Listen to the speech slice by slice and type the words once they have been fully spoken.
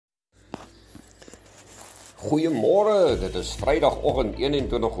Goeiemôre, dit is Vrydagoggend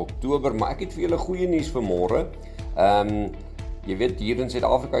 21 Oktober, maar ek het vir julle goeie nuus vir môre. Jy weet, hier in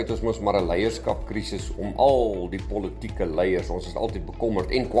Suid-Afrika het ons mos maar 'n leierskapkrisis om al die politieke leiers. Ons is altyd bekommerd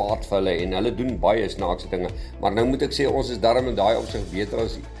en kwaad vir hulle en hulle doen baie snaakse dinge. Maar nou moet ek sê, ons is darm in daai opsig beter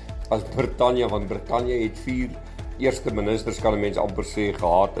as Brittanje, want Brittanje het 4 eerste ministers, kan 'n mens amper sê,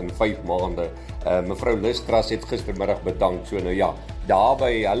 gehad in 5 maande. Mevrou Liz Truss het gistermiddag bedank, so nou ja,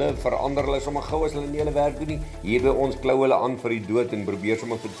 daarby hulle verander hulle sommer gou as hulle nie hulle werk doen nie. Hier by ons klou hulle aan vir die dood en probeer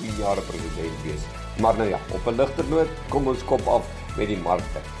sommer vir 10 jaar president wees. Maar nou ja, op 'n ligter noot, kom ons kop af met die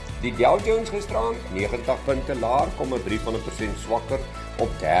markte. Die Dow Jones gisterand 90 punte laer, 0,3% swakker op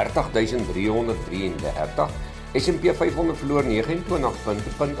 30.333. S&P 500 verloor 29 punte,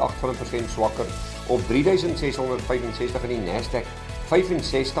 0,8% swakker op 3.665 en die Nasdaq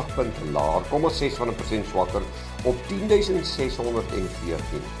 65 punte laer, 0,6% swakker op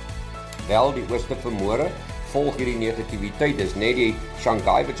 10.614. Wel, die ooste vermoere volg hierdie negativiteit. Dis net die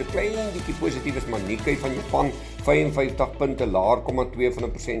Shanghai wat so klein bietjie positief is, maar Nikkei van Japan 55 punte laer,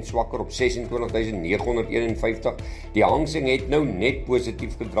 0,2% swakker op 26.951. Die Hang Seng het nou net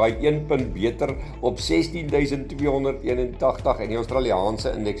positief gedraai, 1 punt beter op 16.281 en die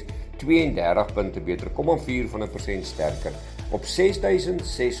Australiese indeks 32 punte beter, 0,4% sterker op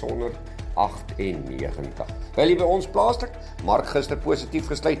 6.698. Wel hier by ons plaaslik, mark gister positief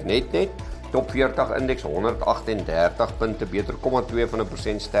gesluit, net top 40 indeks 138 punte beter,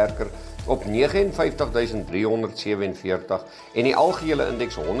 0,2% sterker op 59.347 en die algehele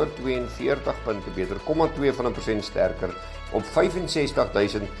indeks 142 punte beter, 0,2% sterker op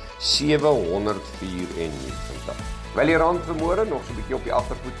 65.794. Wel die rand vanmôre nog so 'n bietjie op die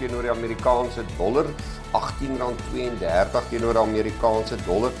agtervoet teenoor die Amerikaanse dollar, R18.32 teenoor die Amerikaanse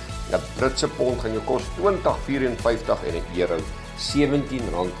dollar. 'n Britse pond gaan jou kos R20.54 en 'n euro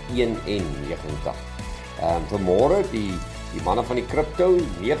R17.91. Vanmôre die manne van die kripto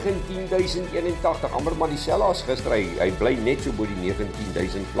 19.081, amper maar dieselfde as gister. Hy bly net so bo die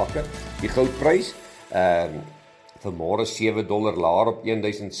 19.000 vlakke. Die goudprys vanmôre $7 laer op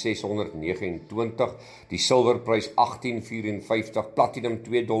 1.629, die silwerprys 18.54, platinum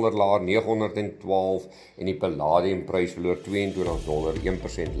 $2 laer 912 en die palladiumprys verloor $22,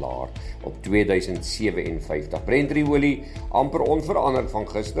 1% laer op 2057. Brent-olie amper onveranderd van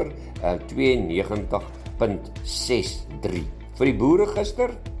gister, 92.63. Vir die boere gister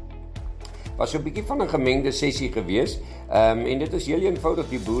was so 'n bietjie van 'n gemengde sessie gewees. En dit is heel eenvoudig,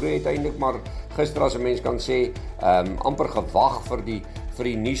 die boere het eintlik maar gister, as 'n mens kan sê, amper gewag vir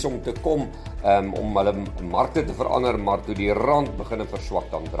die nuus om te kom, om hulle markte te verander, maar toe die rand begin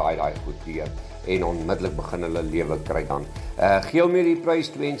verswak, dan draai daai goed deur en onmiddellik begin hulle lewe kry dan.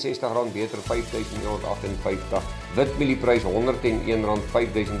 Geelmielie-prys R62 beter, 5.958, witmielie-prys R101,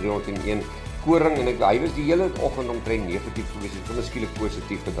 5.301. Koring, en hy was die hele oggend omtrent negatief gewees, het sommer skielik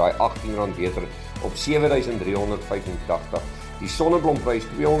positief gedraai, R18 beter op 7.385. Die sonneblomprys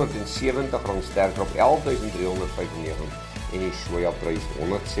R270 sterker op 11.395 en die sojaprys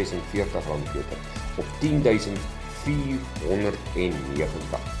R146 beter op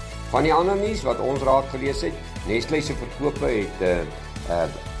 10.490. Van die ander nuus wat ons raak gelees het, Nestlé se verkope het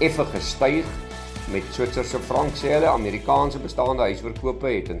effe gestyg met Switserse frank, sê hulle. Amerikaanse bestaande huisverkope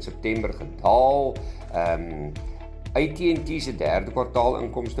het in September gedaal. AT&T se derde kwartaal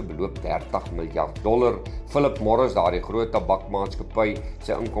inkomste beloop $30 miljard. Philip Morris, daardie groot tabakmaatskappy,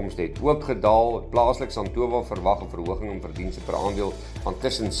 sy inkomste het ook gedaal. Plaaslik Santova verwag 'n verhoging in verdienste per aandeel van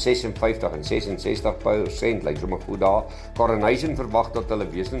tussen 56 en 66%, lyk sommer goed daar. Coronation verwag dat hulle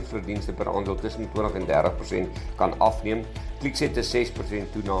wesensverdienste per aandeel tussen 20 en 30% kan afneem. Clicks het 'n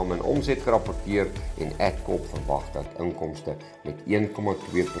 6% toename in omset gerapporteer en Adcorp verwag dat inkomste met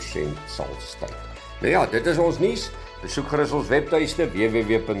 1,2% sal styg. Nou ja, dit is ons nuus. Besoek gerus ons webtuiste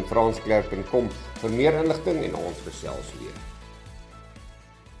www.fransklerk.com vir meer inligting en ons gesels weer.